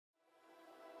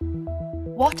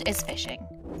What is phishing?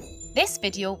 This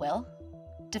video will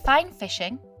define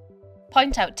phishing,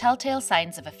 point out telltale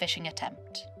signs of a phishing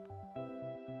attempt.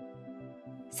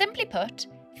 Simply put,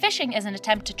 phishing is an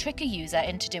attempt to trick a user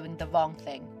into doing the wrong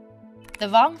thing. The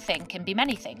wrong thing can be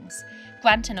many things: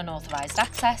 granting unauthorised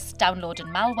access, downloading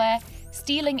malware,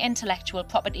 stealing intellectual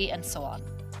property, and so on.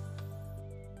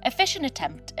 A phishing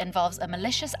attempt involves a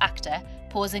malicious actor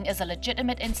posing as a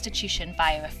legitimate institution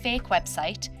via a fake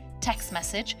website, text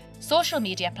message, social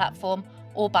media platform,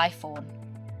 or by phone.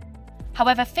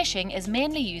 However, phishing is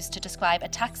mainly used to describe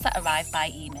attacks that arrive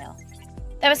by email.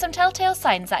 There are some telltale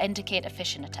signs that indicate a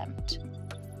phishing attempt.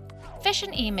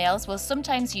 Phishing emails will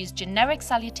sometimes use generic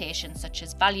salutations such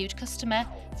as valued customer,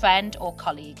 friend, or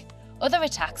colleague. Other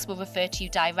attacks will refer to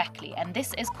you directly, and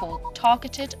this is called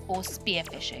targeted or spear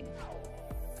phishing.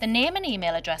 The name and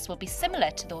email address will be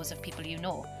similar to those of people you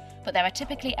know, but there are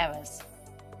typically errors.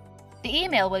 The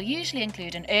email will usually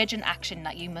include an urgent action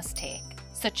that you must take,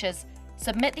 such as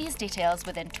submit these details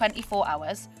within 24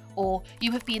 hours, or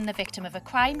you have been the victim of a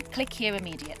crime, click here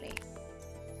immediately.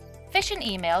 Phishing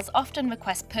emails often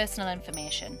request personal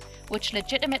information, which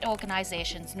legitimate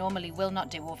organisations normally will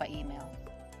not do over email.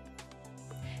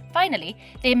 Finally,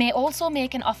 they may also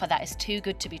make an offer that is too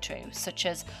good to be true, such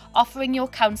as offering your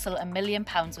council £1 million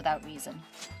without reason.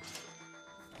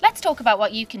 Let's talk about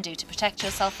what you can do to protect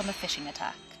yourself from a phishing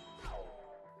attack.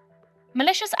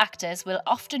 Malicious actors will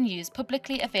often use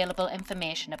publicly available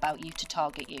information about you to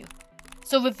target you,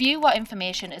 so review what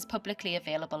information is publicly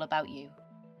available about you.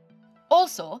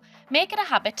 Also, make it a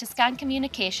habit to scan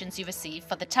communications you receive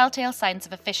for the telltale signs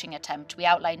of a phishing attempt we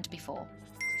outlined before.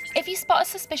 If you spot a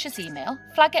suspicious email,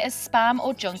 flag it as spam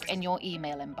or junk in your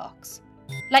email inbox.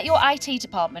 Let your IT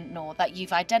department know that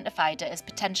you've identified it as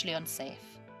potentially unsafe.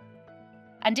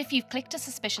 And if you've clicked a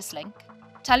suspicious link,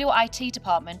 tell your IT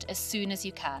department as soon as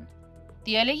you can.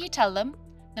 The earlier you tell them,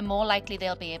 the more likely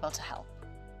they'll be able to help.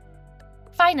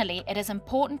 Finally, it is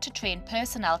important to train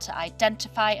personnel to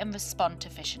identify and respond to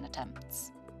phishing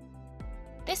attempts.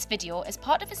 This video is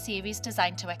part of a series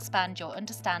designed to expand your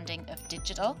understanding of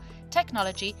digital,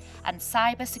 technology, and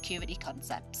cyber security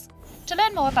concepts. To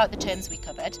learn more about the terms we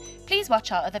covered, please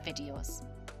watch our other videos.